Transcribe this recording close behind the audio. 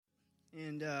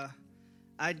And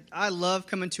I love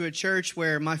coming to a church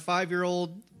where my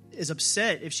 5-year-old is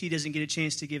upset if she doesn't get a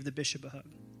chance to give the bishop a hug.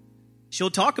 She'll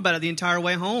talk about it the entire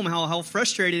way home, how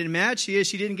frustrated and mad she is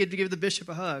she didn't get to give the bishop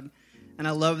a hug. And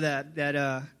I love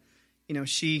that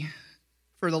she,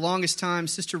 for the longest time,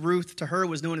 Sister Ruth, to her,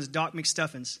 was known as Doc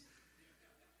McStuffins.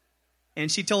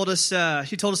 And she told us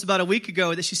about a week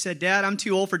ago that she said, "Dad, I'm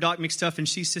too old for Doc McStuffins.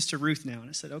 She's Sister Ruth now." And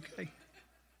I said, "Okay."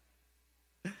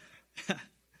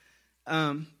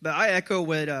 But I echo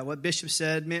what Bishop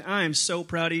said. Man, I am so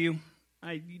proud of you.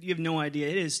 You have no idea.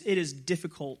 It is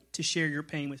difficult to share your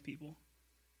pain with people.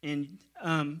 And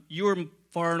you are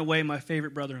far and away my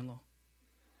favorite brother-in-law.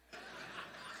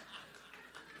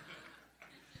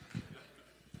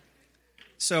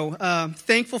 So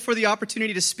thankful for the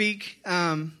opportunity to speak.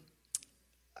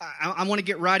 I want to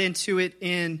get right into it.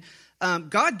 And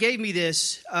God gave me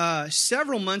this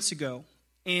several months ago.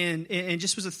 And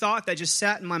just was a thought that just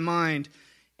sat in my mind.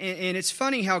 And it's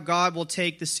funny how God will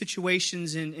take the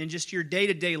situations in just your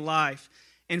day-to-day life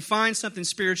and find something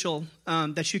spiritual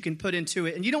that you can put into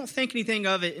it. And you don't think anything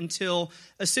of it until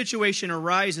a situation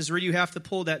arises where you have to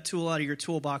pull that tool out of your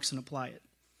toolbox and apply it.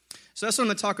 So that's what I'm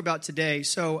going to talk about today.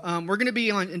 So we're going to be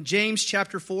in James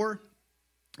chapter 4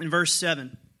 and verse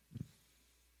 7.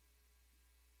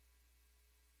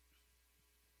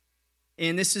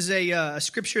 And this is a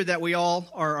scripture that we all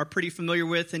are pretty familiar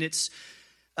with, and it's,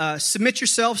 submit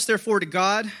yourselves, therefore, to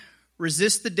God,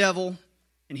 resist the devil,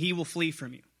 and he will flee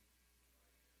from you.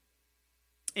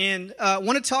 And I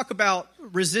want to talk about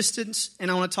resistance, and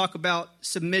I want to talk about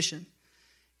submission,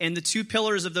 and the two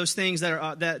pillars of those things that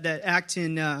are that act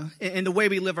in the way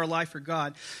we live our life for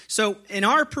God. So in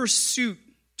our pursuit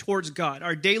towards God,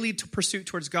 our daily pursuit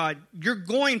towards God, you're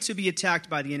going to be attacked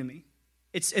by the enemy.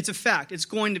 It's a fact. It's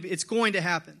going to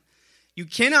happen. You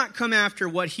cannot come after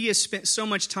what he has spent so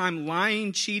much time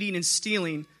lying, cheating, and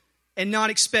stealing and not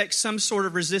expect some sort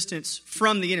of resistance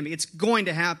from the enemy. It's going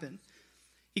to happen.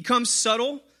 He comes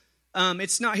subtle. He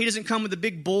doesn't come with a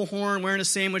big bullhorn wearing a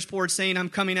sandwich board saying, "I'm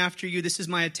coming after you. This is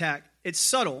my attack." It's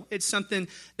subtle. It's something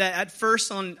that at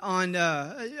first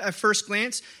at first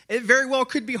glance, it very well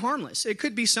could be harmless. It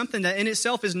could be something that in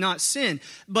itself is not sin,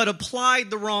 but applied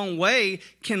the wrong way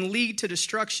can lead to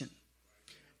destruction.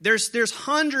 There's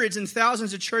hundreds and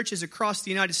thousands of churches across the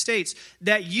United States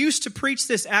that used to preach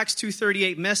this Acts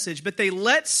 2:38 message, but they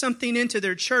let something into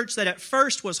their church that at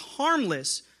first was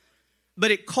harmless, but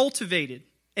it cultivated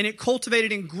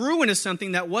and grew into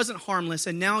something that wasn't harmless,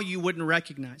 and now you wouldn't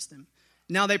recognize them.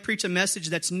 Now they preach a message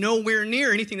that's nowhere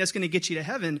near anything that's going to get you to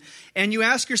heaven. And you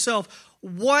ask yourself,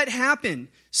 what happened?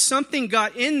 Something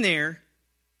got in there,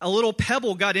 a little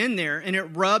pebble got in there, and it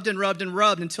rubbed and rubbed and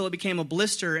rubbed until it became a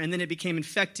blister, and then it became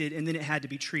infected, and then it had to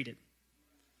be treated.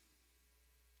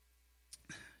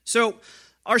 So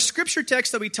our scripture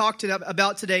text that we talked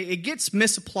about today, it gets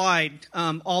misapplied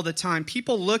all the time.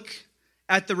 People look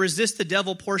at the resist the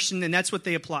devil portion, and that's what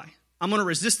they apply. I'm going to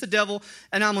resist the devil,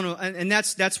 and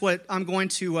that's what I'm going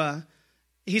to.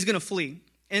 He's going to flee,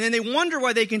 and then they wonder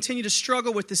why they continue to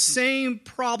struggle with the same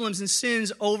problems and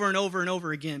sins over and over and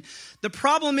over again. The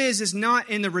problem is not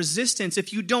in the resistance.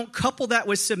 If you don't couple that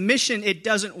with submission, it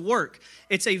doesn't work.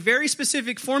 It's a very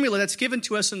specific formula that's given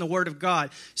to us in the Word of God: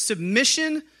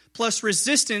 submission plus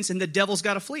resistance, and the devil's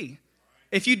got to flee.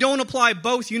 If you don't apply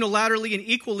both unilaterally and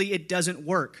equally, it doesn't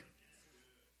work.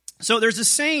 So there's a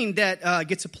saying that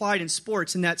gets applied in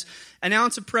sports, and that's an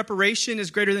ounce of preparation is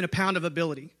greater than a pound of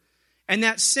ability. And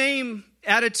that same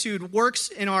attitude works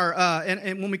in our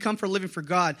and when we come for living for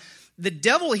God. The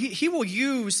devil, he will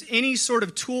use any sort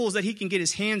of tools that he can get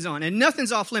his hands on, and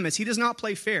nothing's off limits. He does not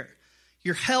play fair.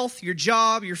 Your health, your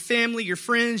job, your family, your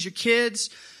friends, your kids,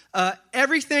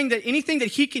 anything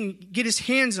that he can get his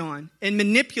hands on and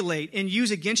manipulate and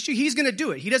use against you, he's going to do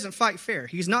it. He doesn't fight fair.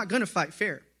 He's not going to fight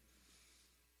fair.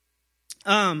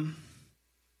 And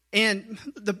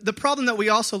the problem that we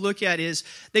also look at is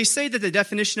they say that the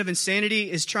definition of insanity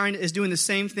is doing the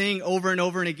same thing over and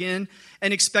over and again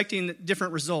and expecting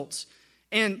different results.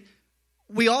 And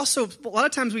we also, a lot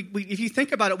of times, we if you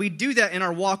think about it, we do that in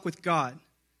our walk with God.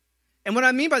 And what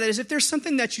I mean by that is if there's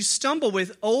something that you stumble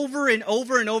with over and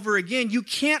over and over again, you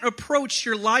can't approach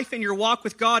your life and your walk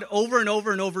with God over and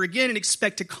over and over again and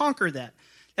expect to conquer that.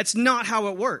 That's not how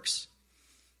it works.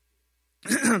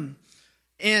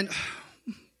 And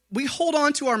we hold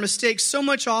on to our mistakes so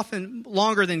much often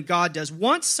longer than God does.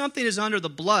 Once something is under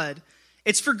the blood,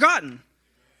 it's forgotten.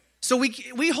 So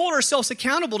we hold ourselves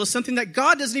accountable to something that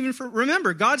God doesn't even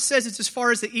remember. God says it's as far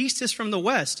as the east is from the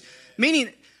west.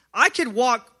 Meaning, I could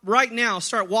walk right now,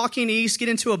 start walking east, get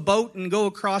into a boat and go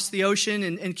across the ocean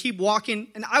and keep walking,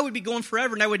 and I would be going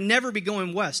forever, and I would never be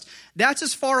going west. That's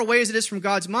as far away as it is from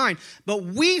God's mind. But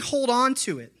we hold on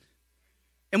to it,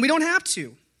 and we don't have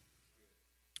to.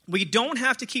 We don't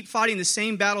have to keep fighting the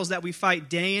same battles that we fight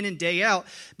day in and day out,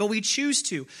 but we choose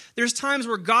to. There's times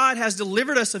where God has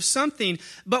delivered us of something,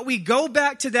 but we go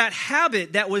back to that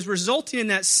habit that was resulting in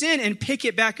that sin and pick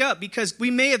it back up because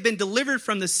we may have been delivered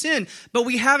from the sin, but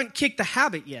we haven't kicked the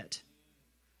habit yet.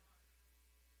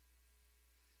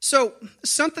 So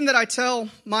something that I tell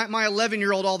my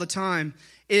 11-year-old all the time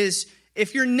is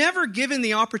if you're never given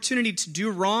the opportunity to do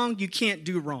wrong, you can't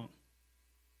do wrong.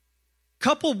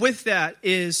 Coupled with that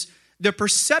is the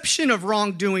perception of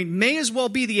wrongdoing may as well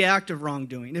be the act of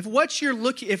wrongdoing. If what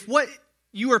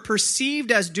you are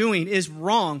perceived as doing is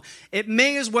wrong, it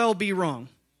may as well be wrong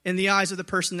in the eyes of the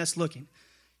person that's looking.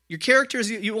 Your character is,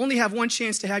 you only have one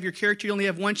chance to have your character, you only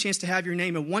have one chance to have your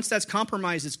name, and once that's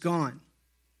compromised, it's gone.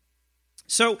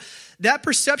 So that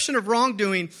perception of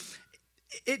wrongdoing,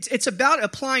 it's about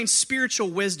applying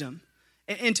spiritual wisdom.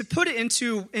 And to put it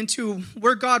into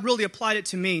where God really applied it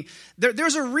to me,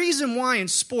 there's a reason why in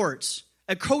sports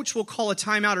a coach will call a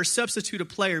timeout or substitute a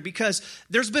player, because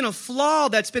there's been a flaw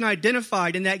that's been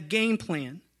identified in that game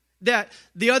plan that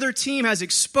the other team has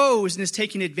exposed and is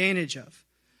taking advantage of.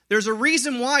 There's a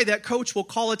reason why that coach will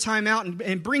call a timeout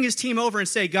and bring his team over and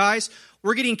say, guys,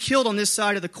 we're getting killed on this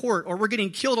side of the court, or we're getting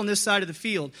killed on this side of the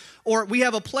field. Or we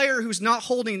have a player who's not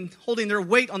holding their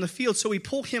weight on the field, so we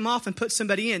pull him off and put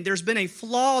somebody in. There's been a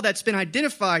flaw that's been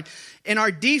identified in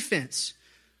our defense.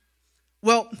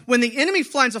 Well, when the enemy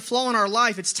finds a flaw in our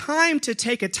life, it's time to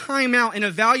take a time out and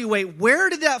evaluate where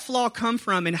did that flaw come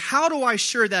from and how do I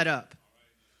shore that up?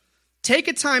 Take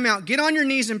a time out, get on your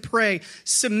knees and pray,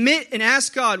 submit and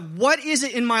ask God, what is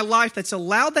it in my life that's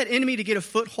allowed that enemy to get a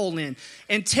foothold in?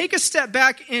 And take a step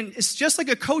back, and it's just like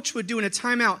a coach would do in a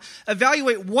timeout.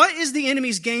 Evaluate, what is the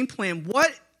enemy's game plan?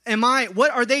 What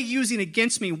are they using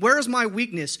against me? Where is my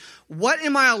weakness? What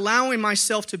am I allowing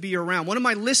myself to be around? What am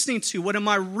I listening to? What am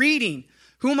I reading?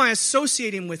 Who am I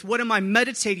associating with? What am I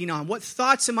meditating on? What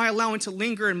thoughts am I allowing to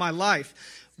linger in my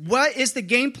life? What is the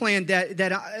game plan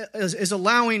that is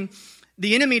allowing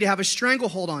the enemy to have a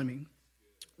stranglehold on me?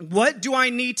 What do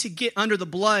I need to get under the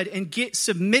blood and get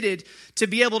submitted to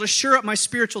be able to shore up my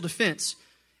spiritual defense?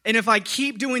 And if I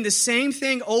keep doing the same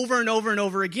thing over and over and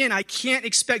over again, I can't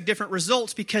expect different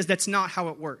results because that's not how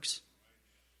it works.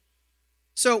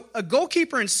 So a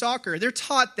goalkeeper in soccer, they're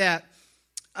taught that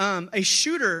a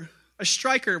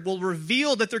striker will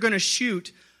reveal that they're going to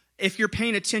shoot if you're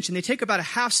paying attention. They take about a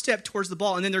half step towards the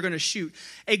ball and then they're going to shoot.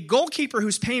 A goalkeeper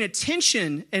who's paying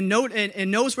attention and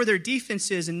knows where their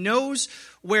defense is and knows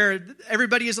where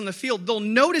everybody is on the field, they'll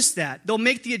notice that. They'll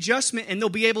make the adjustment and they'll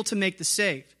be able to make the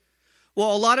save.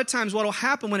 Well, a lot of times what will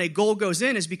happen when a goal goes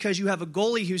in is because you have a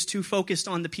goalie who's too focused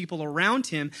on the people around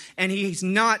him and he's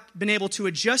not been able to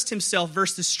adjust himself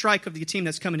versus the strike of the team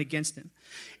that's coming against him.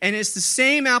 And it's the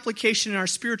same application in our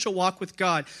spiritual walk with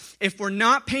God. If we're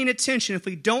not paying attention, if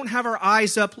we don't have our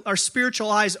eyes up, our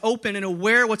spiritual eyes open and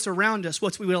aware of what's around us,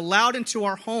 what we've allowed into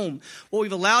our home, what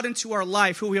we've allowed into our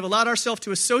life, who we've allowed ourselves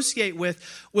to associate with,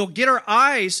 we'll get our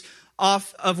eyes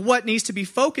off of what needs to be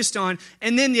focused on,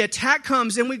 and then the attack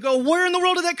comes and we go, where in the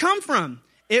world did that come from?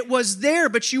 It was there,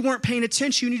 but you weren't paying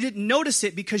attention. You didn't notice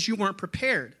it because you weren't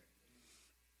prepared.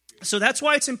 So that's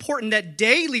why it's important that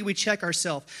daily we check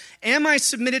ourselves. Am I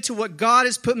submitted to what God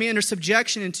has put me under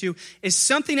subjection into? Is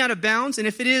something out of bounds? And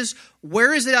if it is,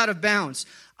 where is it out of bounds?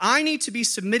 I need to be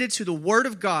submitted to the Word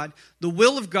of God, the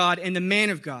will of God, and the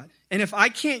man of God. And if I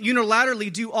can't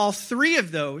unilaterally do all three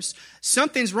of those,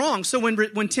 something's wrong. So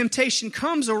when temptation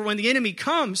comes or when the enemy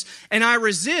comes and I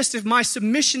resist, if my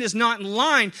submission is not in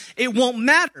line, it won't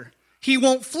matter. He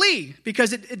won't flee because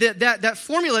that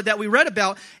formula that we read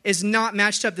about is not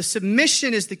matched up. The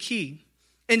submission is the key.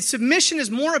 And submission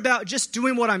is more about just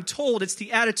doing what I'm told. It's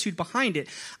the attitude behind it.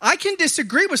 I can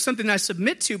disagree with something that I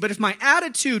submit to, but if my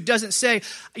attitude doesn't say,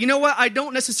 you know what, I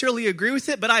don't necessarily agree with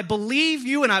it, but I believe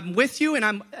you and I'm with you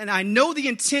and I know the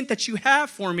intent that you have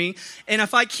for me, and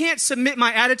if I can't submit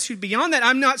my attitude beyond that,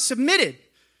 I'm not submitted.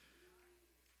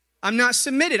 I'm not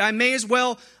submitted. I may as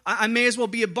well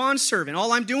be a bondservant.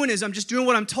 All I'm doing is I'm just doing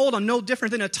what I'm told. I'm no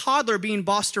different than a toddler being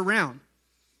bossed around.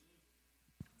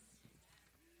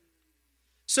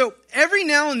 So every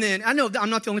now and then, I know I'm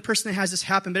not the only person that has this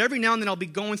happen, but every now and then I'll be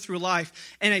going through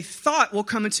life and a thought will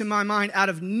come into my mind out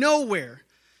of nowhere.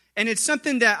 And it's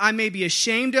something that I may be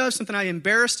ashamed of, something I'm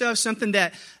embarrassed of, something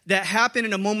that happened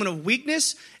in a moment of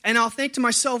weakness. And I'll think to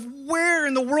myself, where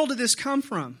in the world did this come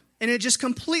from? And it just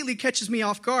completely catches me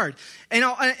off guard. And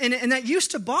that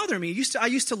used to bother me. I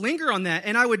used to linger on that,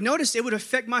 and I would notice it would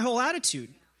affect my whole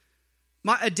attitude.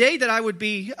 A day that I would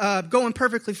be going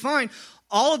perfectly fine,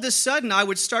 all of a sudden I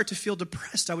would start to feel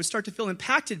depressed. I would start to feel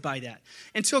impacted by that.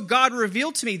 Until God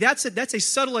revealed to me, that's a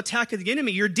subtle attack of the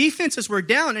enemy. Your defenses were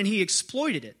down, and he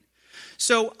exploited it.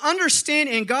 So understand,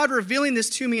 and God revealing this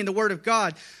to me in the Word of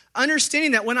God,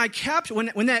 understanding that when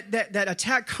that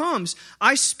attack comes,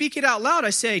 I speak it out loud. I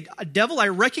say, devil, I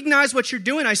recognize what you're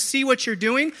doing. I see what you're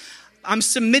doing. I'm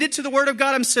submitted to the Word of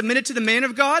God. I'm submitted to the man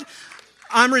of God.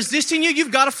 I'm resisting you.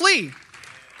 You've got to flee.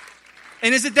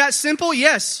 And is it that simple?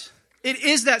 Yes, it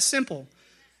is that simple.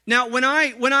 Now, when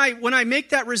I make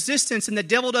that resistance and the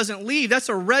devil doesn't leave, that's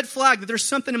a red flag that there's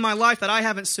something in my life that I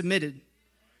haven't submitted.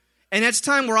 And that's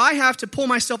time where I have to pull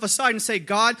myself aside and say,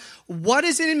 God, what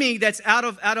is in me that's out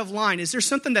of line? Is there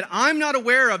something that I'm not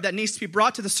aware of that needs to be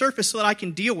brought to the surface so that I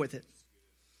can deal with it?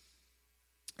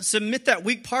 Submit that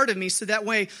weak part of me so that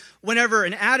way, whenever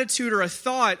an attitude or a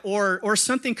thought or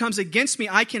something comes against me,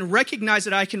 I can recognize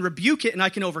it, I can rebuke it, and I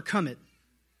can overcome it.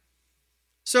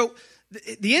 So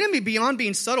the enemy, beyond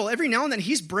being subtle, every now and then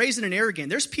he's brazen and arrogant.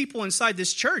 There's people inside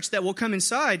this church that will come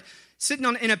inside sitting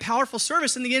in a powerful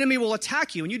service, and the enemy will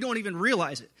attack you, and you don't even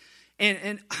realize it.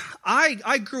 And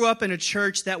I grew up in a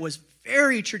church that was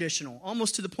very traditional,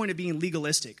 almost to the point of being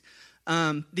legalistic.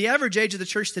 The average age of the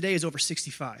church today is over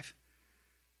 65.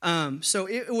 So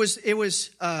it was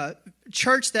a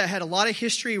church that had a lot of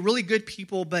history, really good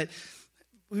people, but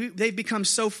they've become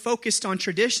so focused on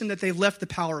tradition that they've left the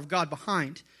power of God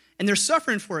behind. And they're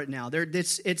suffering for it now.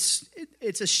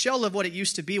 It's a shell of what it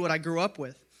used to be, what I grew up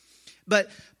with. But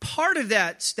part of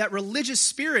that religious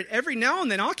spirit, every now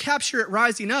and then I'll capture it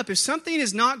rising up. If something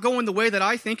is not going the way that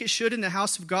I think it should in the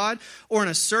house of God or in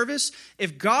a service,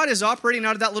 if God is operating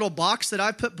out of that little box that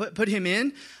I put him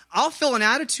in, I'll feel an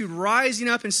attitude rising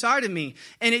up inside of me.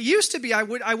 And it used to be I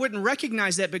wouldn't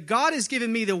recognize that, but God has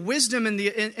given me the wisdom and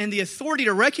the authority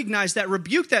to recognize that,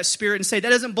 rebuke that spirit and say, that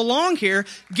doesn't belong here,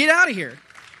 get out of here.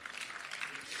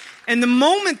 And the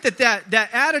moment that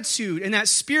attitude and that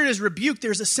spirit is rebuked,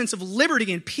 there's a sense of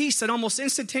liberty and peace that almost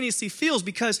instantaneously feels,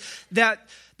 because that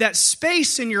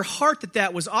space in your heart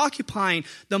that was occupying,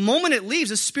 the moment it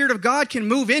leaves, the Spirit of God can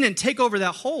move in and take over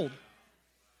that hold.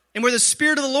 And where the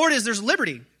Spirit of the Lord is, there's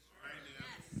liberty.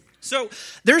 So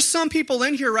there's some people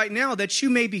in here right now that you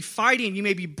may be fighting, you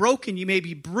may be broken, you may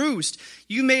be bruised.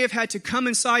 You may have had to come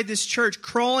inside this church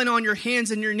crawling on your hands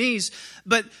and your knees,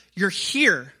 but you're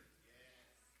here.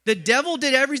 The devil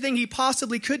did everything he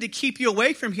possibly could to keep you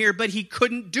away from here, but he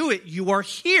couldn't do it. You are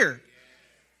here.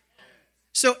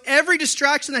 So every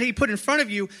distraction that he put in front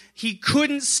of you, he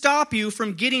couldn't stop you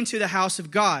from getting to the house of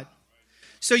God.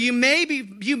 So you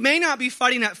may not be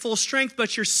fighting at full strength,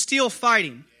 but you're still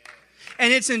fighting.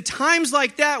 And it's in times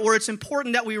like that where it's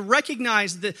important that we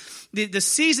recognize the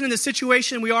season and the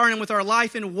situation we are in with our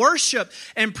life, and worship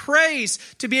and praise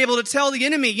to be able to tell the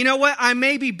enemy, you know what, I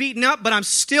may be beaten up, but I'm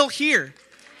still here.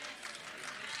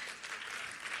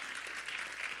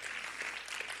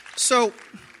 So,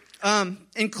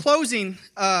 in closing,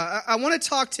 I want to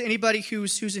talk to anybody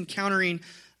who's encountering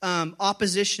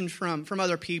opposition from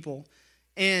other people.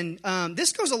 And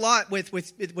this goes a lot with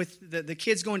the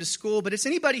kids going to school, but it's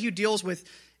anybody who deals with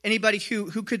anybody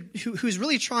who's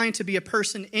really trying to be a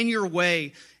person in your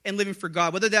way and living for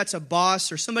God, whether that's a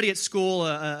boss or somebody at school,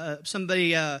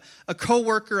 a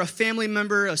coworker, a family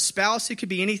member, a spouse. It could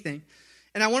be anything.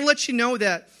 And I want to let you know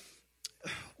that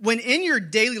when in your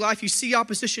daily life you see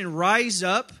opposition rise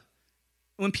up,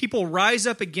 when people rise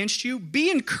up against you, be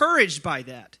encouraged by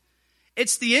that.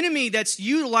 It's the enemy that's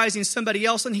utilizing somebody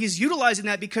else, and he's utilizing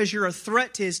that because you're a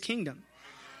threat to his kingdom.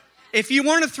 If you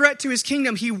weren't a threat to his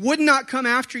kingdom, he would not come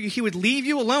after you. He would leave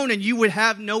you alone, and you would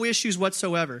have no issues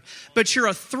whatsoever. But you're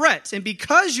a threat, and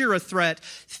because you're a threat,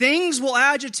 things will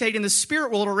agitate in the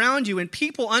spirit world around you, and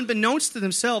people, unbeknownst to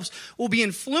themselves, will be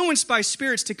influenced by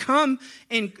spirits to come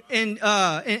and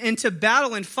to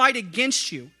battle and fight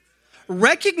against you.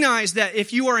 Recognize that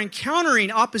if you are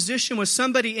encountering opposition with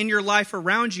somebody in your life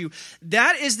around you,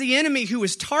 that is the enemy who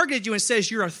has targeted you and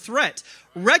says you're a threat.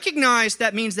 Recognize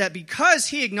that means that because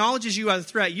he acknowledges you as a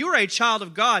threat, you are a child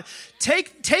of God.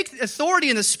 Take authority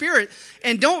in the spirit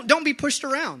and don't be pushed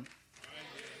around.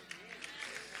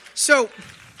 So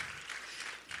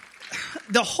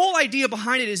the whole idea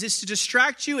behind it is to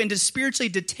distract you and to spiritually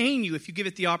detain you if you give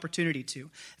it the opportunity to.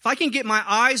 If I can get my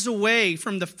eyes away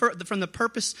from the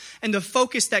purpose and the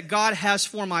focus that God has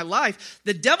for my life,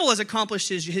 the devil has accomplished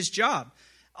his job.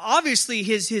 obviously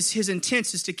his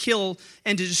intent is to kill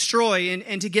and to destroy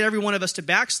and to get every one of us to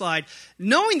backslide,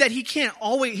 knowing that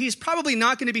he's probably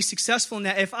not going to be successful in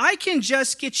that. If I can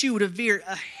just get you to veer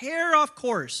a hair off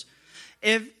course,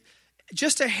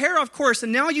 just a hair off course,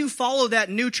 and now you follow that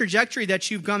new trajectory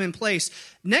that you've come in place,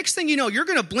 next thing you know, you're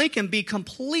going to blink and be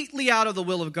completely out of the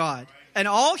will of God. And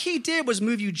all he did was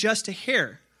move you just a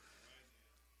hair.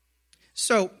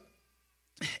 So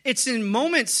it's in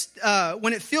moments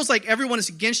when it feels like everyone is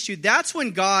against you, that's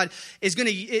when God is going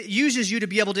to uses you to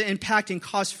be able to impact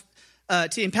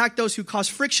those who cause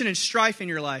friction and strife in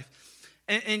your life.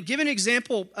 And give an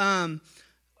example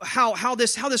how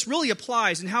this really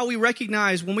applies, and how we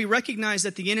recognize when we recognize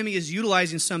that the enemy is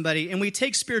utilizing somebody and we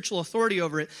take spiritual authority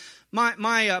over it.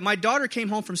 My daughter came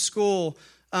home from school.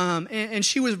 And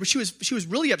she was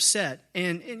really upset,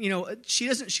 and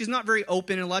she's not very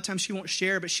open, and a lot of times she won't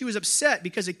share, but she was upset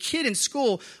because a kid in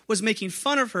school was making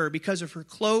fun of her because of her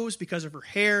clothes, because of her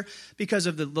hair, because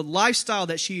of the lifestyle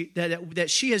that she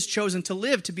has chosen to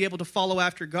live to be able to follow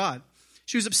after God.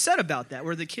 She was upset about that,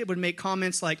 where the kid would make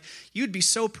comments like, "You'd be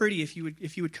so pretty if you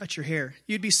would cut your hair.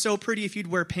 You'd be so pretty if you'd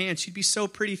wear pants. You'd be so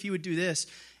pretty if you would do this,"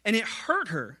 and it hurt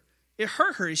her. It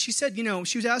hurt her. She said,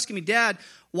 she was asking me, "Dad,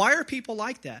 why are people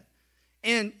like that?"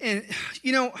 And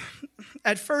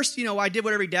at first, I did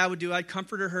what every dad would do. I'd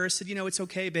comfort her. I said, "It's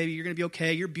okay, baby. You're going to be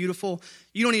okay. You're beautiful.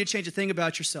 You don't need to change a thing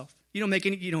about yourself.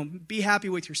 Be happy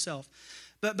with yourself."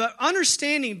 But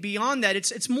understanding beyond that,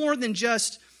 it's more than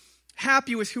just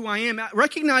happy with who I am.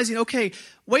 Recognizing, okay,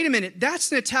 wait a minute,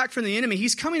 that's an attack from the enemy.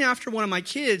 He's coming after one of my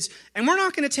kids, and we're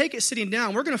not going to take it sitting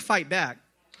down. We're going to fight back.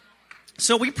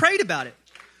 So we prayed about it.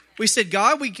 We said,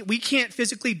 "God, we can't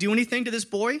physically do anything to this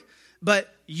boy,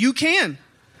 but you can."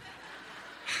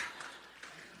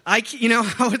 I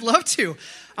would love to.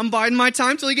 I'm biding my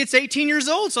time till he gets 18 years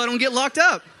old so I don't get locked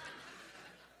up.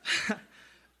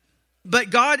 But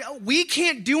God, we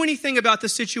can't do anything about the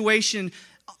situation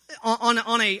on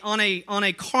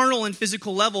a carnal and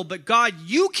physical level. But God,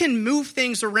 you can move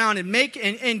things around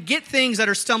and get things that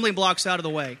are stumbling blocks out of the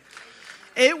way.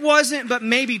 It wasn't but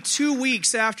maybe 2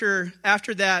 weeks after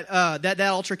that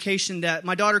altercation that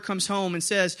my daughter comes home and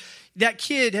says, that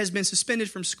kid has been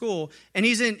suspended from school, and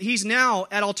he's now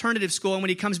at alternative school, and when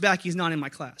he comes back, he's not in my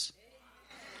class.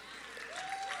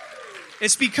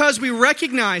 It's because we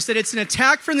recognize that it's an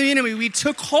attack from the enemy. We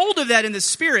took hold of that in the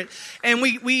spirit, and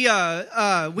we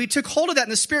took hold of that in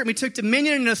the spirit. We took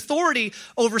dominion and authority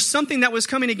over something that was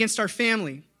coming against our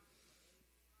family.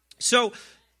 So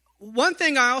one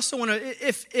thing I also want to,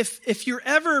 if you're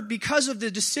ever, because of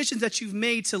the decisions that you've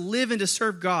made to live and to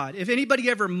serve God, if anybody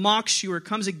ever mocks you or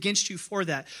comes against you for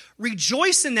that,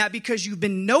 rejoice in that, because you've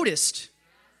been noticed.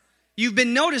 You've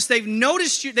been noticed. They've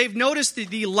noticed you. They've noticed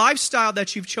the lifestyle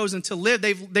that you've chosen to live.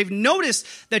 They've noticed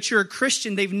that you're a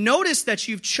Christian. They've noticed that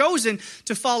you've chosen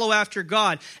to follow after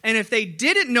God. And if they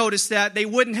didn't notice that, they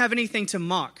wouldn't have anything to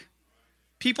mock.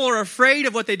 People are afraid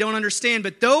of what they don't understand,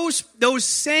 but those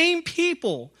same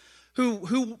people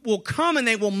who will come and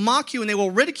they will mock you and they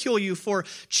will ridicule you for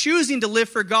choosing to live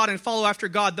for God and follow after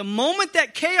God, the moment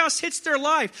that chaos hits their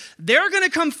life, they're going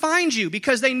to come find you,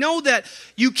 because they know that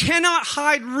you cannot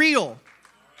hide real.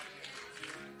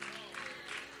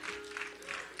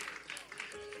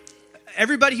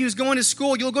 Everybody who's going to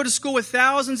school, you'll go to school with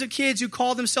thousands of kids who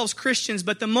call themselves Christians,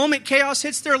 but the moment chaos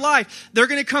hits their life, they're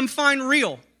going to come find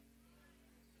real.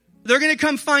 They're going to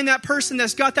come find that person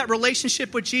that's got that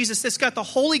relationship with Jesus, that's got the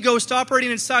Holy Ghost operating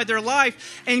inside their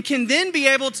life, and can then be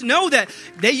able to know that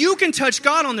you can touch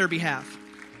God on their behalf.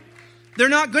 They're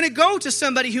not going to go to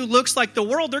somebody who looks like the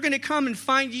world. They're going to come and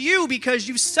find you because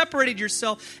you've separated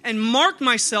yourself and marked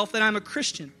myself that I'm a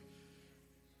Christian.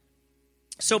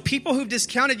 So people who've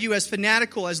discounted you as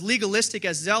fanatical, as legalistic,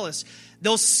 as zealous,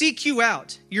 they'll seek you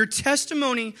out. Your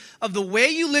testimony of the way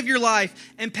you live your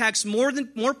life impacts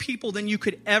more people than you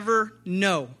could ever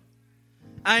know.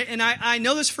 I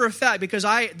know this for a fact, because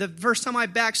the first time I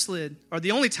backslid, or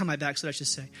the only time I backslid, I should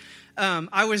say,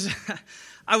 I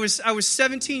was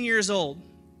 17 years old,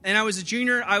 and I was a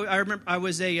junior. I remember I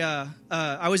was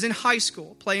in high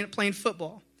school playing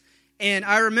football. And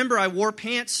I remember I wore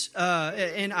pants,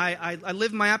 and I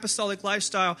lived my apostolic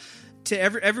lifestyle to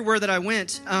everywhere that I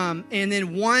went. And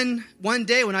then one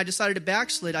day when I decided to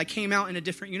backslid, I came out in a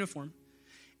different uniform.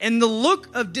 And the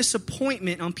look of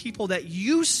disappointment on people that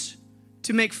used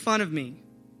to make fun of me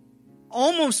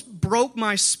almost broke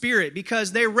my spirit,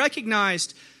 because they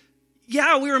recognized,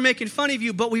 yeah, we were making fun of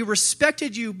you, but we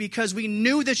respected you because we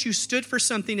knew that you stood for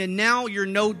something, and now you're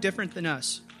no different than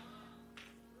us.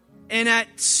 And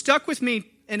that stuck with me,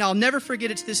 and I'll never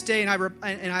forget it to this day. And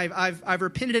I've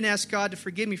repented and asked God to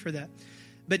forgive me for that.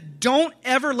 But don't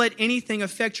ever let anything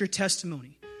affect your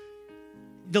testimony.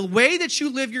 The way that you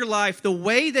live your life, the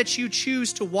way that you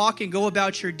choose to walk and go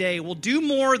about your day will do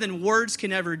more than words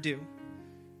can ever do.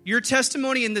 Your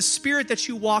testimony and the spirit that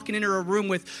you walk and enter a room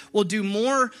with will do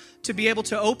more to be able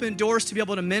to open doors, to be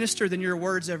able to minister than your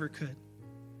words ever could.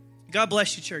 God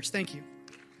bless you, church. Thank you.